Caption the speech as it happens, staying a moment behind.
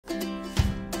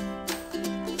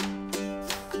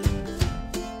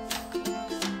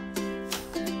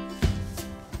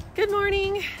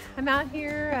I'm out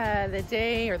here the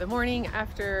day or the morning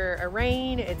after a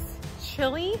rain. It's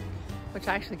chilly, which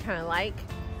I actually kind of like.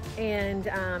 And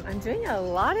I'm doing a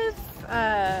lot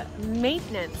of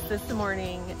maintenance this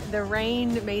morning. The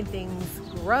rain made things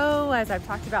grow, as I've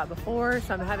talked about before,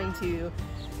 so I'm having to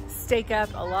stake up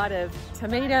a lot of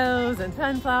tomatoes and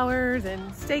sunflowers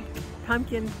and stake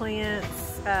pumpkin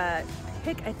plants,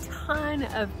 pick a ton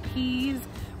of peas.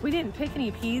 We didn't pick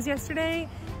any peas yesterday,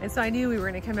 and so I knew we were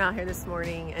going to come out here this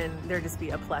morning and there'd just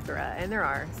be a plethora, and there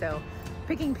are. So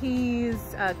picking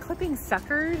peas, clipping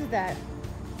suckers that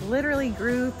literally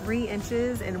grew 3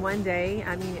 inches in one day.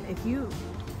 I mean,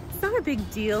 it's not a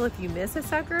big deal if you miss a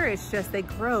sucker, it's just they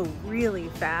grow really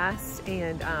fast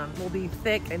and will be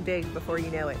thick and big before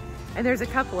you know it. And there's a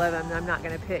couple of them that I'm not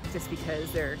gonna pick just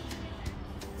because they're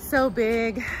so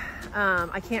big.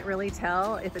 I can't really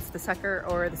tell if it's the sucker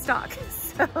or the stalk.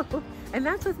 So, and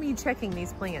that's with me checking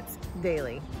these plants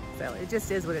daily. So it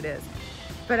just is what it is.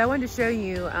 But I wanted to show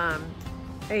you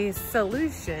a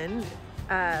solution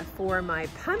for my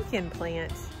pumpkin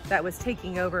plant that was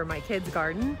taking over my kids'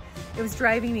 garden. It was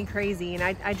driving me crazy, and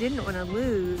I didn't want to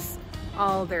lose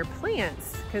all their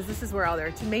plants because this is where all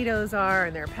their tomatoes are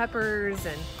and their peppers,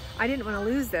 and I didn't want to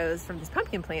lose those from this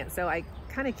pumpkin plant. So I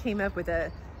kind of came up with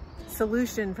a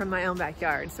solution from my own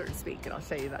backyard, so to speak, and I'll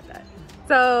show you about that.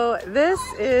 So this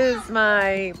is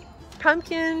my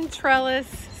pumpkin trellis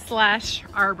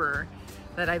 / arbor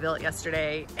that I built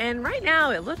yesterday, and right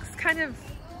now it looks kind of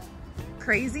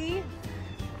crazy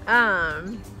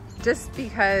just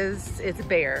because it's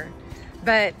bare.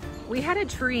 But we had a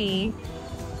tree,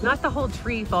 not the whole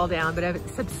tree fall down, but a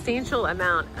substantial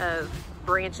amount of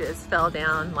branches fell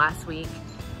down last week,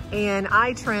 and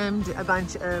I trimmed a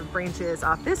bunch of branches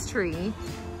off this tree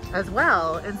as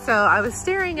well. And so I was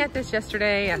staring at this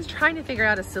yesterday. I was trying to figure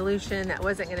out a solution that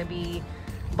wasn't going to be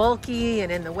bulky and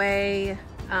in the way,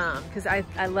 because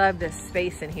I love this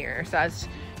space in here. So I was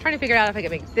trying to figure out if I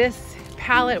could make this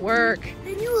pallet work.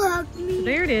 Can you hug me?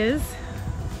 There it is.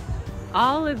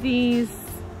 All of these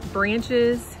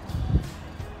branches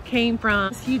came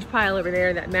from this huge pile over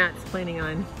there that Matt's planning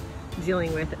on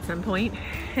dealing with at some point.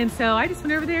 And so I just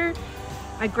went over there.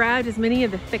 I grabbed as many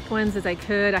of the thick ones as I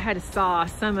could. I had to saw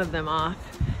some of them off.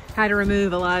 Had to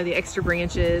remove a lot of the extra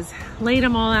branches. Laid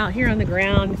them all out here on the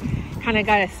ground. Kind of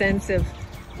got a sense of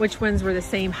which ones were the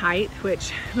same height,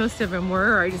 which most of them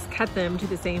were, or I just cut them to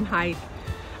the same height.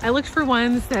 I looked for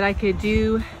ones that I could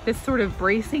do this sort of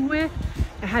bracing with.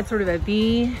 I had sort of a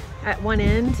V at one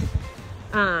end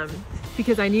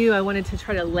because I knew I wanted to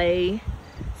try to lay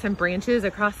some branches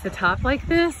across the top like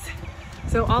this.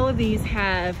 So all of these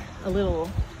have a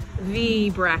little V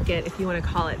bracket, if you want to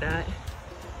call it that,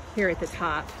 here at the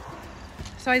top.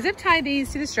 So I zip tied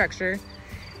these to the structure,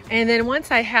 and then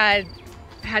once I had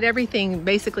everything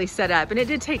basically set up, and it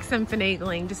did take some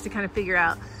finagling just to kind of figure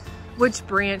out which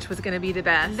branch was going to be the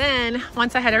best. And then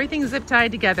once I had everything zip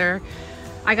tied together,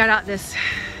 I got out this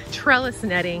trellis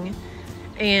netting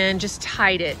and just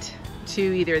tied it to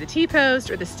either the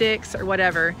T-post or the sticks or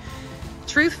whatever.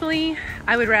 Truthfully,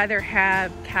 I would rather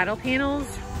have cattle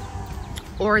panels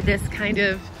or this kind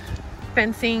of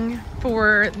fencing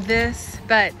for this,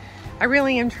 but I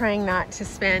really am trying not to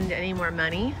spend any more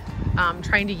money. I'm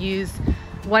trying to use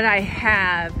what I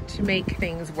have to make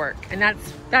things work, and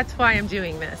that's why I'm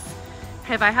doing this.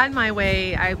 If I had my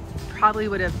way, I probably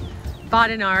would have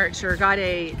bought an arch or got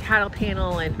a cattle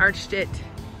panel and arched it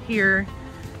here,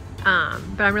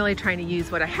 but I'm really trying to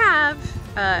use what I have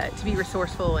to be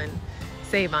resourceful and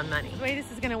save on money. The way this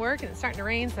is going to work, and it's starting to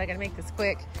rain, so I got to make this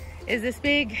quick, is this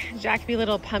big Jacoby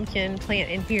little pumpkin plant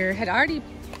in here had already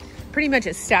pretty much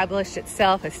established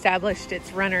itself, established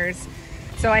its runners.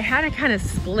 So I had to kind of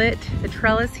split the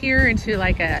trellis here into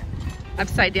like a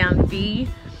upside down V,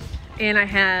 and I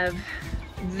have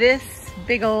this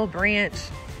big old branch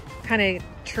kind of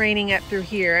training up through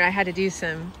here, and I had to do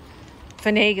some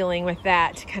finagling with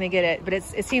that to kind of get it, but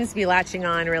it seems to be latching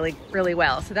on really, really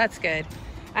well, so that's good.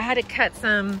 I had to cut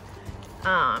some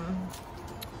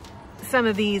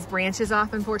of these branches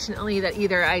off, unfortunately, that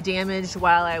either I damaged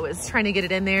while I was trying to get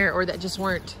it in there or that just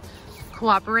weren't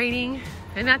cooperating,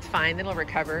 and that's fine, it'll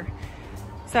recover.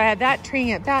 So I have that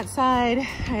training up that side, I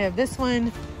have this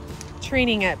one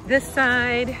training up this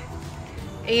side,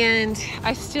 and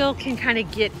I still can kind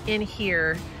of get in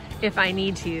here if I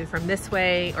need to from this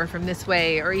way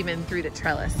or even through the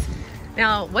trellis.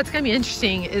 Now, what's gonna be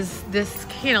interesting is this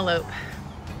cantaloupe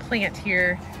plant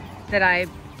here that I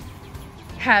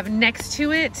have next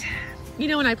to it. You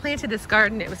know, when I planted this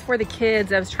garden, it was for the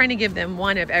kids. I was trying to give them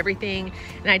one of everything,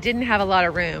 and I didn't have a lot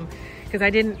of room because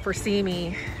I didn't foresee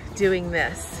me doing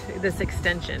this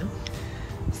extension.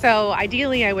 So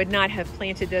ideally I would not have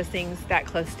planted those things that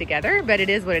close together, but it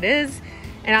is what it is,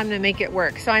 and I'm gonna make it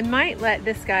work. So I might let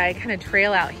this guy kind of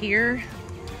trail out here,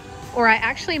 or I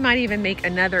actually might even make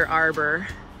another arbor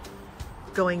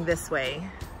going this way,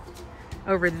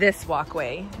 over this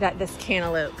walkway that this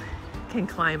cantaloupe can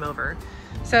climb over.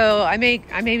 So I may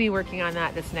be working on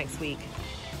that this next week.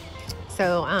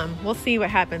 So we'll see what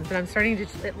happens, but I'm starting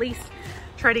to at least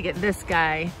try to get this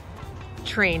guy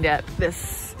trained up,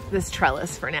 this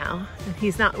trellis for now.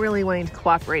 He's not really wanting to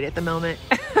cooperate at the moment.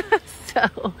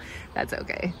 So that's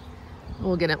okay.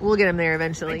 We'll get him there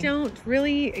eventually. I don't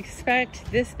really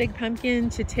expect this big pumpkin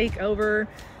to take over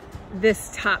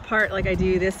this top part like I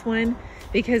do this one,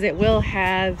 because it will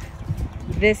have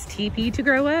this teepee to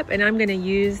grow up, and I'm gonna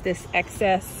use this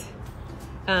excess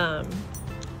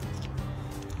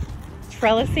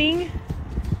trellising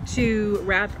to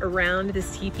wrap around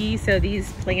this teepee so these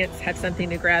plants have something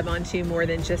to grab onto more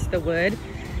than just the wood.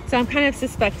 So I'm kind of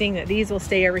suspecting that these will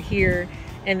stay over here,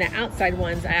 and the outside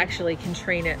ones I actually can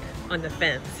train it on the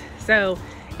fence. So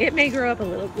it may grow up a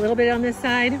little bit on this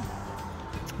side,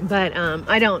 but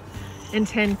I don't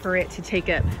intend for it to take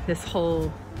up this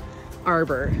whole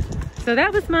arbor. So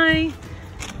that was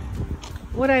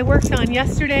what I worked on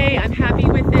yesterday. I'm happy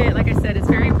with it. Like I said, it's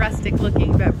very rustic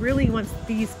looking, but really once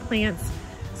these plants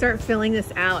start filling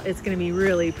this out, it's gonna be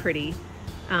really pretty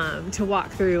to walk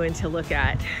through and to look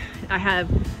at. I have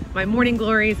my morning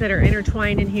glories that are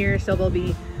intertwined in here, so there'll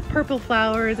be purple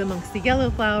flowers amongst the yellow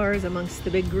flowers, amongst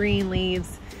the big green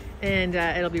leaves, and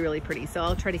it'll be really pretty. So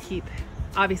I'll try to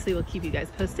obviously we'll keep you guys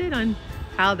posted on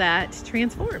how that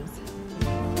transforms.